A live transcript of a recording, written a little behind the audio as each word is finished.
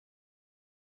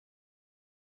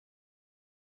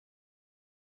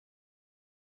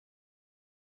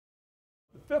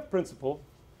The fifth principle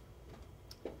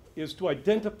is to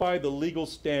identify the legal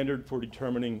standard for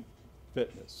determining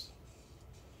fitness.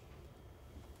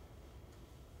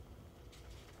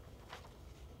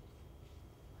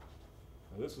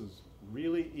 Now, this is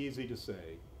really easy to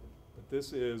say, but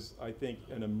this is, I think,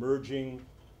 an emerging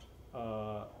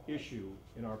issue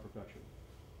in our profession.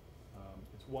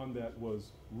 It's one that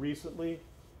was recently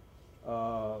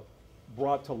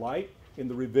brought to light in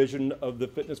the revision of the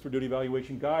Fitness for Duty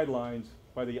Evaluation Guidelines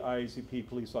by the IACP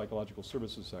Police Psychological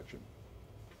Services section.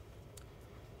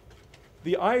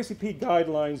 The IACP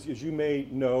guidelines, as you may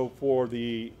know, for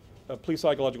the Police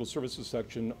Psychological Services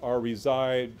section are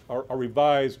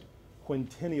revised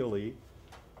quintennially.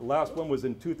 The last one was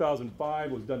in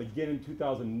 2005, was done again in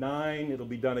 2009. It'll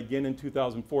be done again in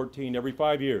 2014, every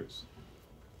 5 years.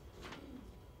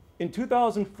 In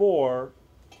 2004,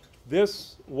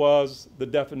 this was the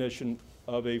definition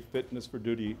of a fitness for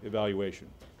duty evaluation.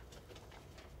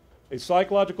 A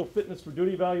psychological fitness for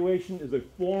duty evaluation is a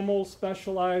formal,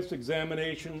 specialized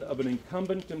examination of an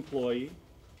incumbent employee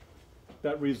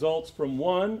that results from,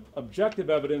 one, objective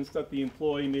evidence that the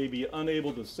employee may be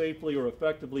unable to safely or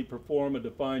effectively perform a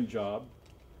defined job,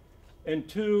 and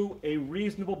two, a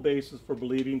reasonable basis for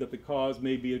believing that the cause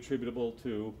may be attributable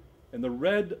to, and the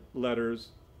red letters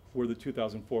were the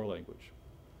 2004 language,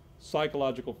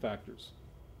 psychological factors.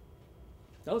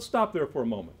 Now let's stop there for a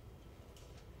moment.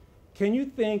 Can you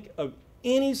think of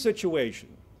any situation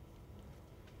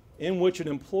in which an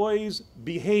employee's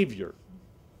behavior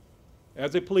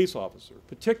as a police officer,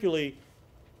 particularly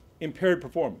impaired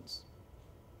performance,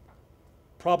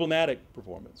 problematic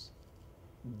performance,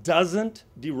 doesn't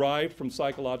derive from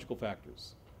psychological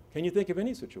factors? Can you think of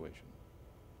any situation?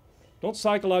 Don't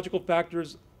psychological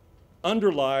factors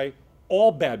underlie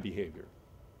all bad behavior,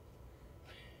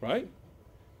 right?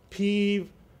 Peeve,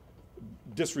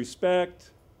 disrespect,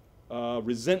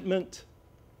 resentment,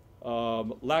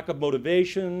 lack of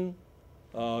motivation,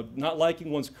 not liking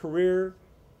one's career,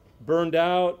 burned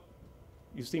out.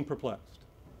 You seem perplexed.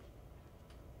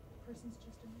 The person's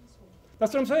just an asshole.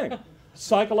 That's what I'm saying.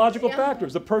 Psychological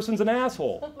factors. The person's an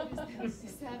asshole. What is that?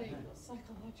 Is that a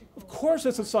psychological? Of course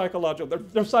it's a psychological.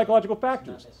 They're psychological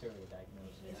factors.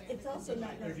 It's also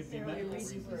not necessarily a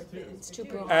reason for it. It's too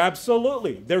broad.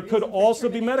 Absolutely. There could also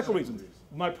be medical reasons.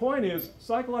 My point is,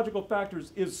 psychological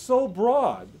factors is so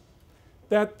broad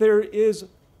that there is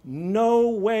no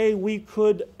way we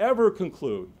could ever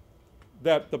conclude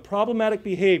that the problematic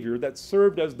behavior that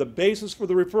served as the basis for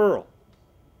the referral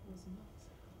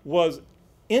was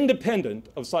independent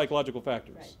of psychological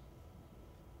factors. Right.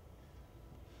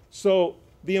 So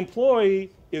the employee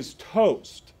is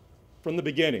toast from the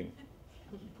beginning,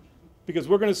 because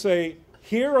we're going to say,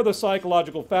 here are the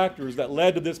psychological factors that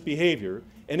led to this behavior,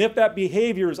 and if that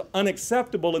behavior is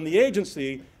unacceptable in the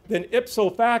agency, then ipso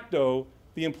facto,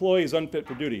 the employee is unfit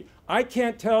for duty. I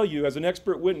can't tell you as an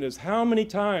expert witness how many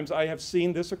times I have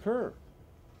seen this occur,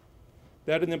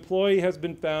 that an employee has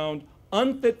been found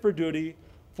unfit for duty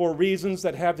for reasons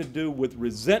that have to do with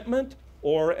resentment,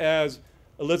 or as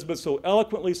Elizabeth so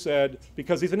eloquently said,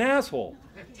 because he's an asshole.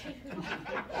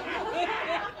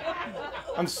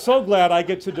 I'm so glad I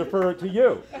get to defer to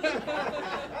you.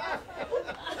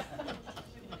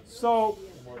 So,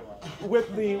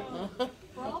 with the...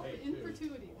 In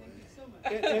perpetuity, thank you so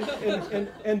much.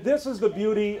 And this is the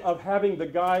beauty of having the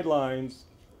guidelines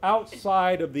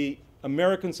outside of the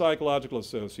American Psychological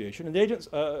Association,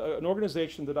 an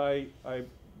organization that I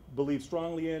believe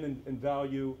strongly in and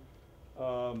value.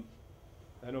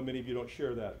 I know many of you don't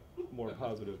share that more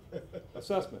positive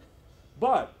assessment.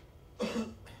 But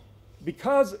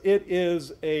because it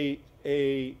is a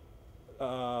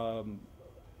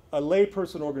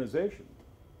layperson organization,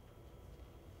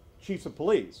 chiefs of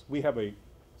police, we have a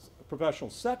professional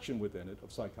section within it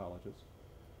of psychologists.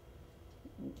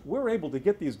 We're able to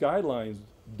get these guidelines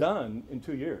done in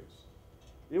 2 years.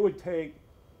 It would take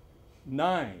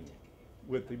 9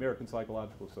 with the American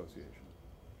Psychological Association.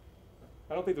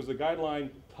 I don't think there's a guideline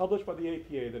published by the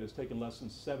APA that has taken less than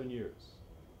 7 years.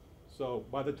 So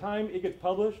by the time it gets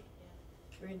published,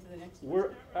 We're into the next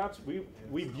one.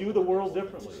 we view the world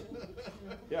differently.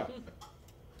 Yeah.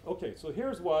 Okay, so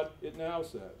here's what it now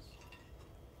says.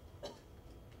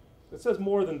 It says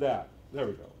more than that. There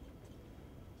we go.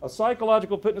 A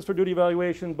psychological fitness for duty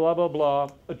evaluation, blah, blah, blah,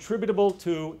 attributable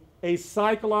to a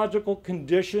psychological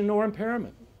condition or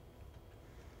impairment.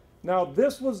 Now,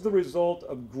 this was the result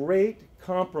of great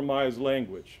compromise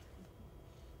language.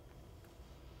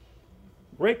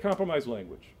 Great compromise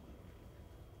language.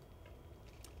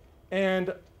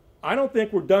 And I don't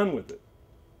think we're done with it.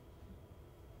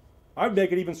 I'd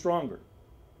make it even stronger.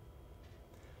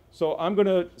 So I'm going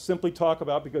to simply talk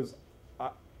about, because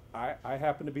I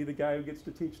happen to be the guy who gets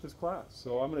to teach this class.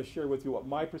 So I'm going to share with you what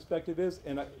my perspective is.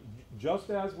 And just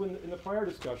as when in the prior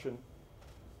discussion,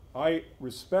 I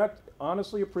respect,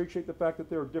 honestly appreciate the fact that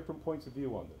there are different points of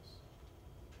view on this.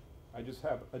 I just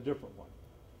have a different one.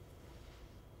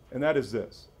 And that is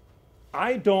this.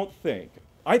 I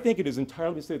think it is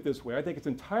entirely, let me say it this way, I think it's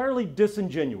entirely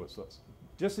disingenuous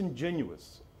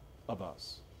of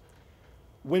us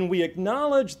when we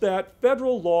acknowledge that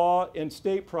federal law and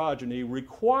state progeny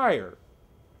require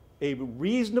a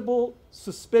reasonable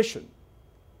suspicion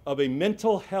of a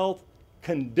mental health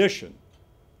condition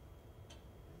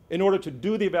in order to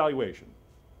do the evaluation.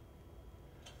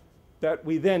 That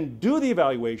we then do the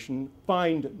evaluation,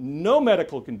 find no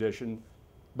medical condition,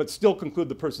 but still conclude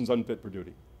the person's unfit for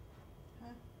duty.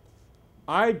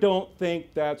 I don't think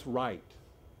that's right,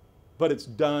 but it's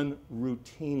done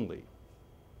routinely.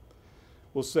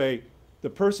 We'll say the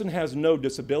person has no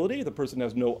disability, the person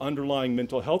has no underlying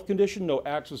mental health condition, no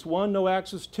Axis 1, no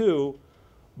Axis 2,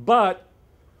 but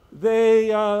they,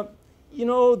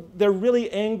 they're really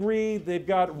angry, they've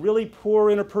got really poor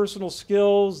interpersonal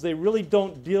skills, they really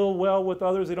don't deal well with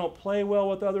others, they don't play well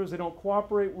with others, they don't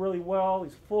cooperate really well,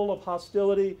 he's full of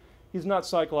hostility, he's not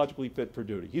psychologically fit for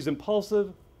duty. He's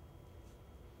impulsive.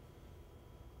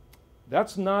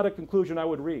 That's not a conclusion I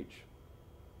would reach.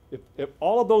 If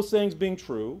all of those things being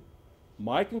true,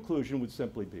 my conclusion would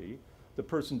simply be the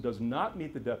person does not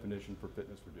meet the definition for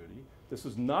fitness for duty. This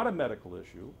is not a medical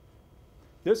issue.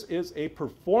 This is a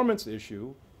performance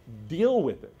issue. Deal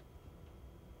with it.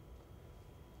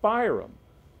 Fire them.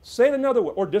 Say it another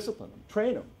way, or discipline them,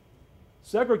 train them,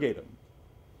 segregate them.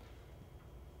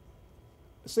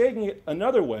 Saying it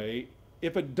another way,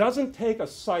 if it doesn't take a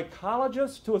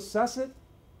psychologist to assess it,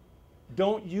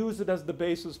 don't use it as the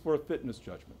basis for a fitness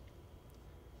judgment.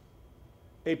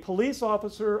 A police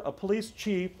officer, a police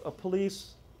chief, a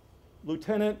police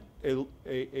lieutenant,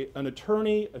 an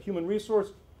attorney, a human resource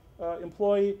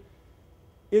employee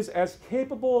is as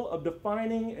capable of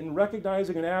defining and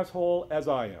recognizing an asshole as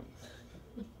I am.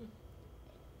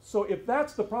 So if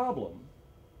that's the problem,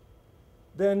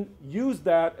 then use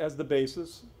that as the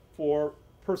basis for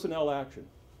personnel action.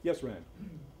 Yes, Rand?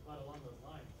 But along those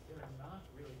lines, they're not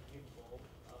really capable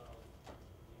of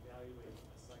evaluating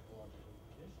a psychological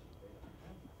condition. They don't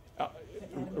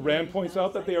have that. Rand points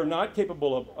out that they are not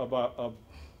capable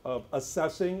of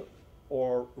assessing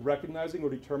or recognizing or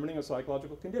determining a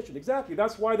psychological condition. Exactly.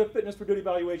 That's why the fitness for duty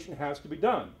evaluation has to be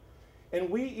done. And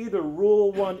we either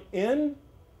rule one in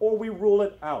or we rule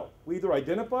it out. We either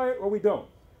identify it or we don't.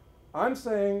 I'm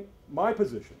saying my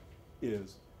position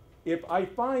is if I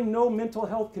find no mental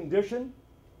health condition,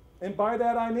 and by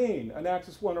that I mean an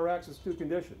Axis 1 or Axis 2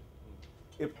 condition,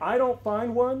 if I don't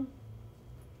find one,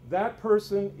 that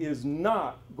person is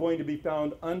not going to be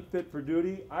found unfit for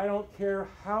duty. I don't care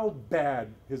how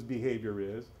bad his behavior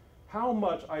is, how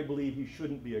much I believe he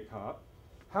shouldn't be a cop,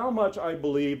 how much I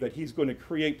believe that he's going to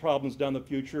create problems down the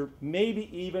future, maybe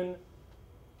even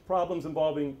problems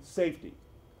involving safety.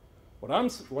 What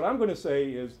I'm going to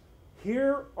say is,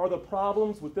 here are the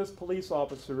problems with this police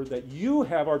officer that you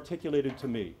have articulated to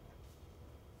me.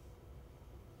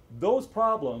 Those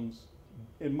problems,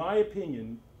 in my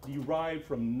opinion, derive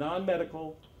from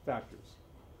non-medical factors.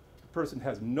 The person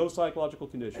has no psychological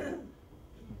condition.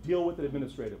 Deal with it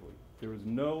administratively. There is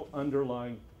no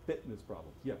underlying fitness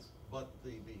problem. Yes? But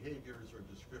the behaviors or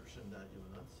description that you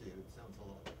enunciated sounds a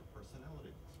lot like a personality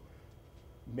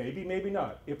disorder. Maybe, maybe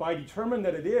not. If I determine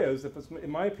that it is, if it's,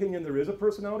 in my opinion there is a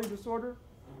personality disorder,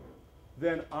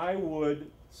 then I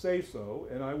would say so,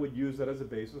 and I would use that as a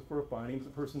basis for finding the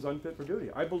person's unfit for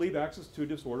duty. I believe Axis 2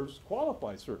 disorders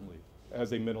qualify, certainly,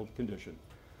 as a mental condition.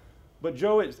 But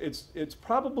Joe, it's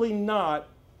probably not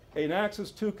an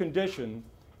Axis 2 condition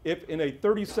if in a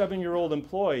 37-year-old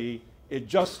employee it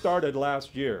just started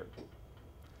last year.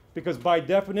 Because by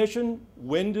definition,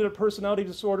 when did a personality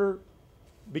disorder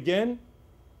begin?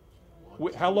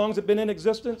 How long has it been in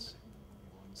existence?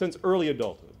 Since early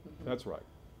adulthood. That's right.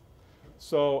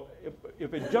 So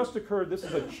if it just occurred, this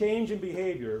is a change in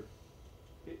behavior,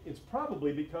 it's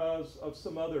probably because of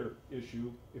some other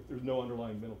issue, if there's no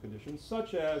underlying mental condition,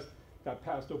 such as got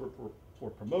passed over for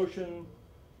promotion,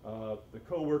 the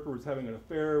coworker was having an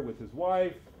affair with his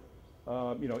wife,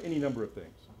 any number of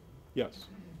things. Yes,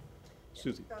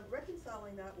 Susie.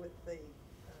 Reconciling that with the, you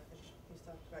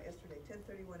talked about yesterday,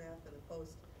 1031F and the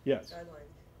post Yes.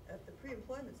 guidelines. At the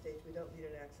pre-employment stage, we don't need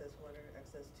an Access 1 or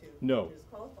Access 2 No. to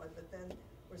disqualify, but then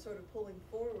we're sort of pulling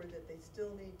forward that they still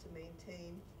need to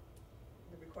maintain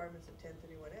the requirements of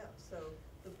 1031F. So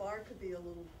the bar could be a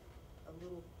little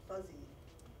fuzzy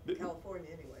in California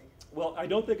anyway. Well, I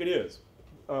don't think it is.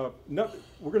 No,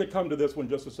 we're going to come to this one in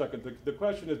just a second. The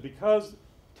question is, because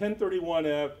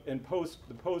 1031F and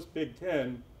the post Big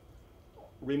Ten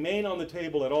remain on the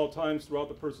table at all times throughout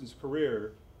the person's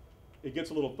career, it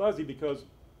gets a little fuzzy because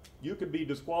you could be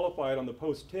disqualified on the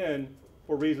post 10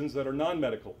 for reasons that are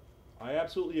non-medical. I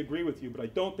absolutely agree with you, but I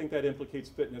don't think that implicates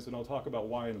fitness, and I'll talk about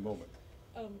why in a moment.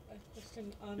 A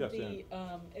question on Yes, the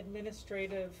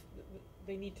administrative,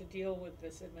 they need to deal with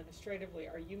this administratively.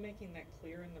 Are you making that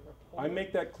clear in the report? I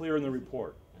make that clear in the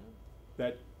report, Oh.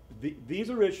 that these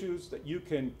are issues that you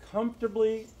can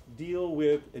comfortably deal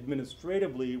with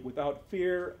administratively without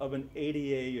fear of an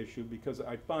ADA issue, because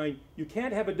I find you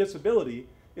can't have a disability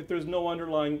if there's no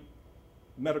underlying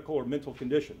medical or mental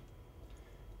condition.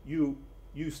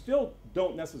 You still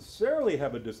don't necessarily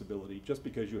have a disability just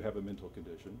because you have a mental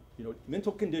condition. You know,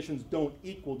 mental conditions don't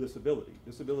equal disability.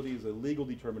 Disability is a legal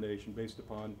determination based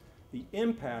upon the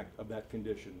impact of that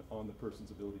condition on the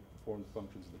person's ability to perform the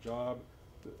functions of the job,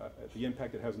 the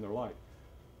impact it has in their life.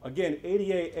 Again,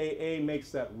 ADA AA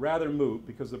makes that rather moot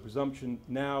because the presumption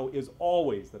now is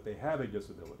always that they have a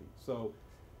disability. So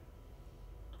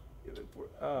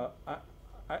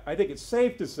I think it's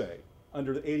safe to say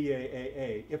under the ADA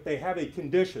AA, if they have a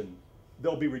condition,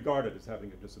 they'll be regarded as having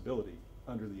a disability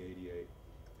under the ADA.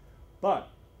 But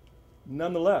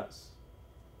nonetheless,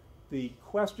 the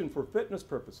question for fitness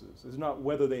purposes is not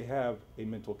whether they have a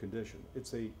mental condition.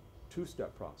 It's a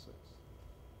two-step process.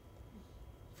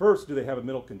 First, do they have a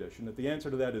mental condition? If the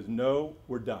answer to that is no,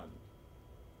 we're done.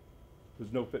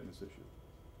 There's no fitness issue.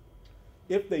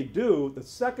 If they do, the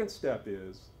second step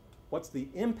is, what's the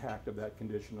impact of that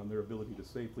condition on their ability to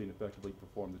safely and effectively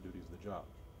perform the duties of the job?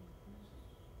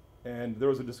 And there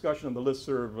was a discussion on the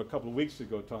listserv a couple of weeks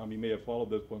ago, Tom, you may have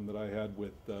followed this one that I had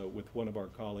with one of our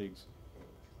colleagues,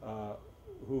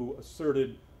 who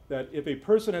asserted that if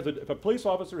if a police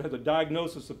officer has a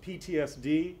diagnosis of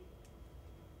PTSD,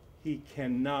 he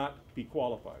cannot be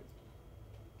qualified.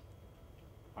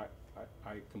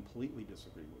 I completely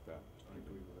disagree with that. I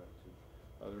agree with that too.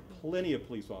 There are plenty of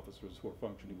police officers who are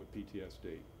functioning with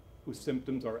PTSD, whose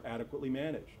symptoms are adequately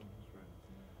managed.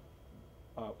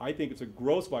 I think it's a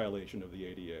gross violation of the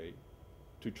ADA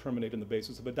to terminate on the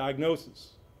basis of a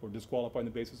diagnosis, or disqualify on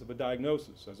the basis of a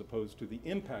diagnosis, as opposed to the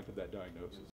impact of that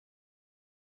diagnosis.